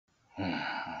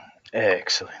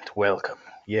Excellent. Welcome.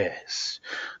 Yes.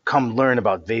 Come learn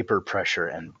about vapor pressure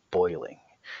and boiling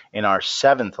in our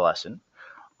seventh lesson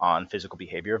on physical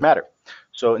behavior of matter.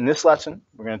 So in this lesson,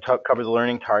 we're going to cover the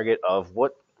learning target of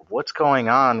what's going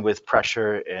on with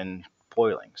pressure and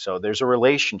boiling. So there's a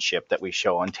relationship that we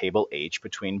show on table H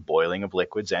between boiling of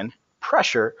liquids and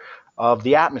pressure of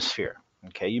the atmosphere.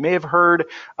 Okay, you may have heard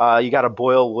you got to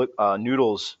boil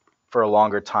noodles for a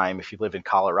longer time if you live in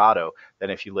Colorado than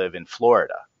if you live in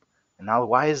Florida. And now,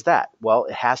 why is that? Well,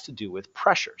 it has to do with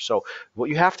pressure. So what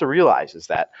you have to realize is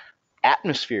that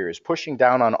atmosphere is pushing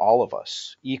down on all of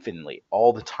us evenly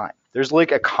all the time. There's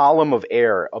like a column of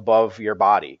air above your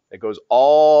body that goes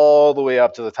all the way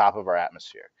up to the top of our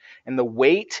atmosphere. And the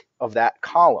weight of that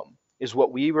column is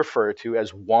what we refer to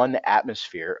as 1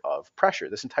 atmosphere of pressure.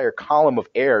 This entire column of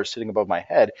air sitting above my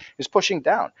head is pushing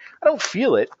down. I don't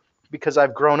feel it because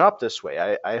I've grown up this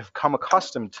way. I have come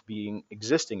accustomed to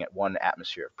existing at 1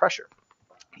 atmosphere of pressure.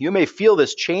 You may feel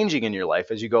this changing in your life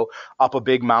as you go up a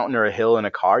big mountain or a hill in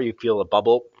a car. You feel a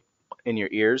bubble in your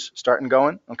ears starting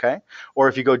going, okay? Or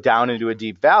if you go down into a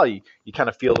deep valley, you kind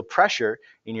of feel the pressure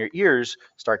in your ears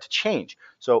start to change.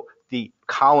 So the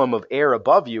column of air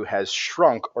above you has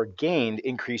shrunk or gained,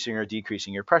 increasing or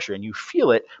decreasing your pressure. And you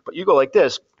feel it, but you go like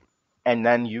this, and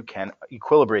then you can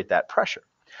equilibrate that pressure.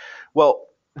 Well,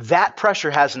 that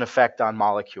pressure has an effect on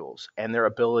molecules and their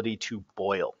ability to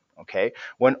boil. Okay,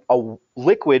 when a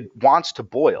liquid wants to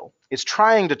boil, it's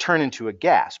trying to turn into a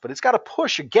gas, but it's got to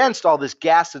push against all this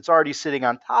gas that's already sitting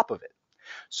on top of it.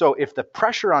 So if the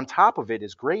pressure on top of it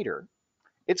is greater,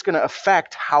 it's going to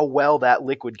affect how well that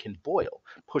liquid can boil,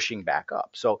 pushing back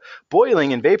up. So boiling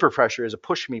in vapor pressure is a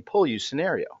push me, pull you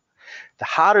scenario. The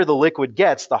hotter the liquid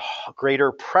gets, the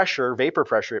greater pressure, vapor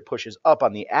pressure, it pushes up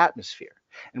on the atmosphere.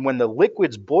 And when the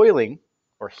liquid's boiling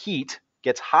or heat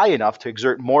gets high enough to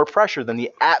exert more pressure than the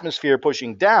atmosphere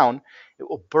pushing down, it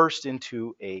will burst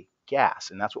into a gas,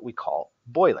 and that's what we call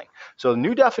boiling. So the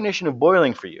new definition of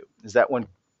boiling for you is that when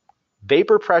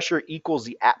vapor pressure equals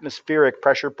the atmospheric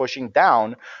pressure pushing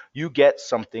down, you get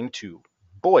something to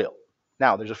boil.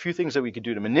 Now, there's a few things that we could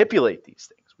do to manipulate these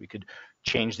things. We could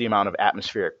change the amount of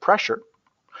atmospheric pressure,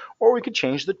 or we could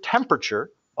change the temperature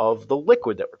of the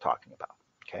liquid that we're talking about.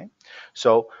 Okay,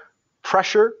 so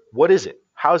pressure, what is it?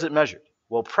 How is it measured?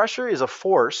 Well, pressure is a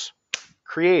force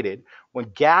created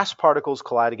when gas particles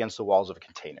collide against the walls of a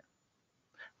container.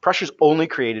 Pressure is only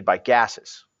created by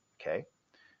gases, okay?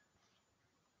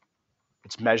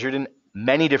 It's measured in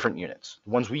many different units.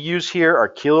 The ones we use here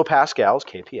are kilopascals,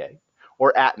 kPa,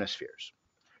 or atmospheres.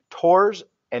 Torrs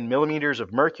and millimeters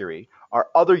of mercury are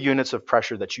other units of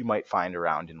pressure that you might find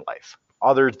around in life.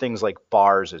 Other things like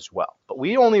bars as well. But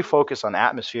we only focus on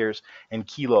atmospheres and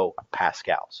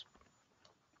kilopascals.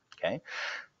 Okay,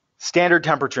 standard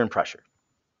temperature and pressure.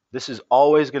 This is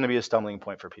always going to be a stumbling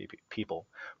point for people,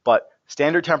 but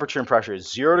standard temperature and pressure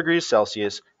is 0 degrees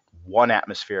Celsius, 1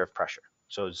 atmosphere of pressure.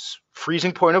 So it's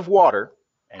freezing point of water,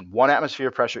 and 1 atmosphere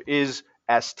of pressure is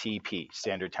STP,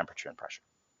 standard temperature and pressure.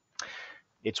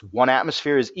 It's 1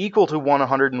 atmosphere is equal to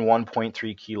 101.3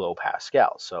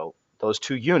 kilopascals. So those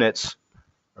two units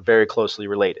are very closely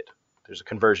related. There's a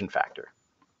conversion factor.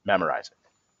 Memorize it.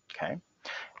 Okay.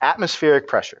 Atmospheric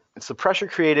pressure. It's the pressure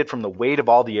created from the weight of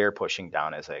all the air pushing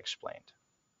down, as I explained.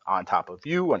 On top of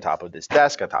you, on top of this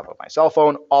desk, on top of my cell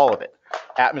phone, all of it.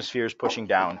 Atmosphere is pushing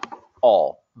down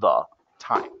all the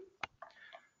time.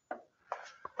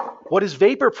 What is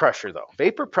vapor pressure, though?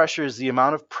 Vapor pressure is the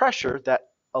amount of pressure that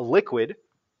a liquid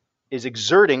is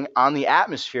exerting on the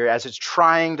atmosphere as it's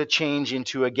trying to change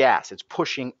into a gas. It's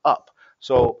pushing up.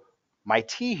 So my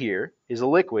tea here is a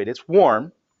liquid. It's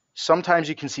warm. Sometimes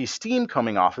you can see steam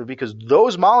coming off of it because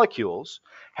those molecules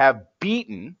have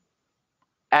beaten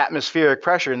atmospheric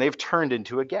pressure and they've turned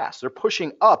into a gas. They're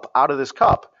pushing up out of this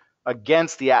cup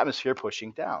against the atmosphere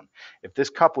pushing down. If this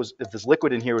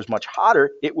liquid in here was much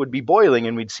hotter, it would be boiling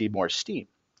and we'd see more steam.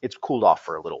 It's cooled off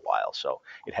for a little while, so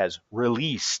it has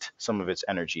released some of its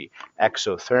energy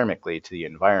exothermically to the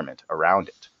environment around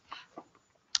it.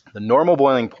 The normal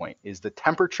boiling point is the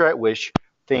temperature at which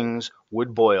things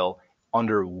would boil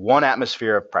under 1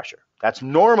 atmosphere of pressure. That's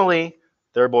normally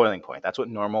their boiling point. That's what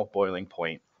normal boiling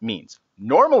point means.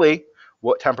 Normally,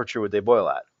 what temperature would they boil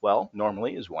at? Well,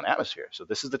 normally is 1 atmosphere. So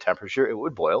this is the temperature it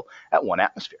would boil at 1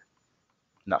 atmosphere.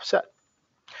 Enough said.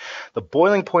 The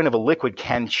boiling point of a liquid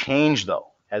can change, though,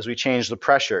 as we change the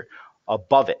pressure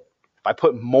above it. If I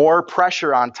put more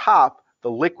pressure on top, the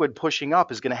liquid pushing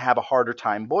up is going to have a harder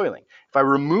time boiling. If I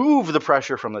remove the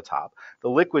pressure from the top, the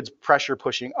liquid's pressure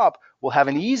pushing up will have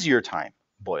an easier time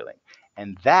boiling.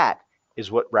 And that is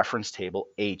what reference table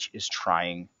H is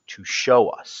trying to show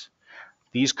us.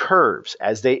 these curves,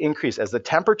 as they increase, as the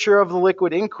temperature of the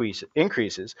liquid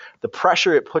increases, the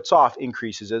pressure it puts off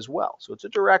increases as well. So it's a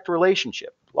direct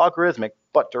relationship, logarithmic,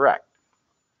 but direct.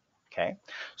 Okay,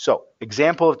 so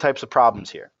example of types of problems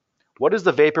here. What is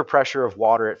the vapor pressure of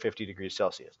water at 50 degrees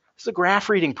Celsius? This is a graph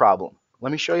reading problem.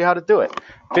 Let me show you how to do it.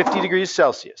 50 degrees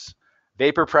Celsius,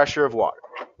 vapor pressure of water.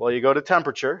 Well, you go to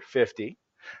temperature, 50,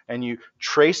 and you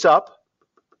trace up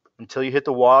until you hit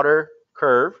the water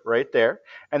curve right there,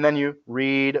 and then you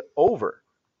read over.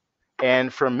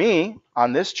 And for me,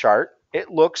 on this chart, it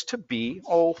looks to be,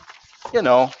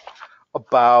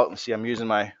 about, let's see, I'm using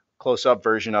my close-up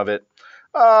version of it,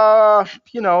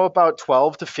 about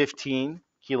 12 to 15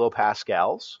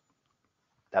 kilopascals.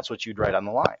 That's what you'd write on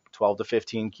the line, 12 to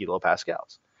 15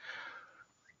 kilopascals.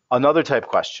 Another type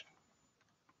question.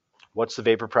 What's the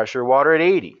vapor pressure of water at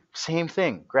 80? Same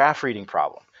thing, graph reading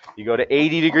problem. You go to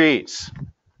 80 degrees.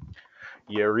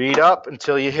 You read up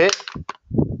until you hit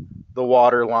the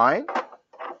water line.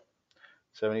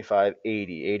 75,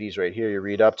 80. 80 is right here. You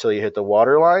read up till you hit the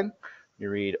water line. You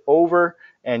read over,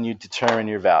 and you determine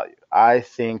your value. I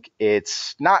think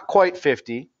it's not quite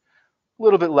 50, a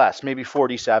little bit less, maybe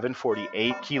 47,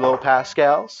 48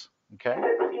 kilopascals. Okay.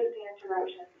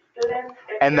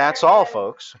 And that's all,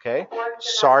 folks. Okay.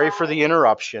 Sorry for the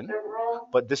interruption,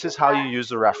 but this is how you use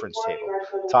the reference table.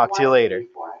 Talk to you later.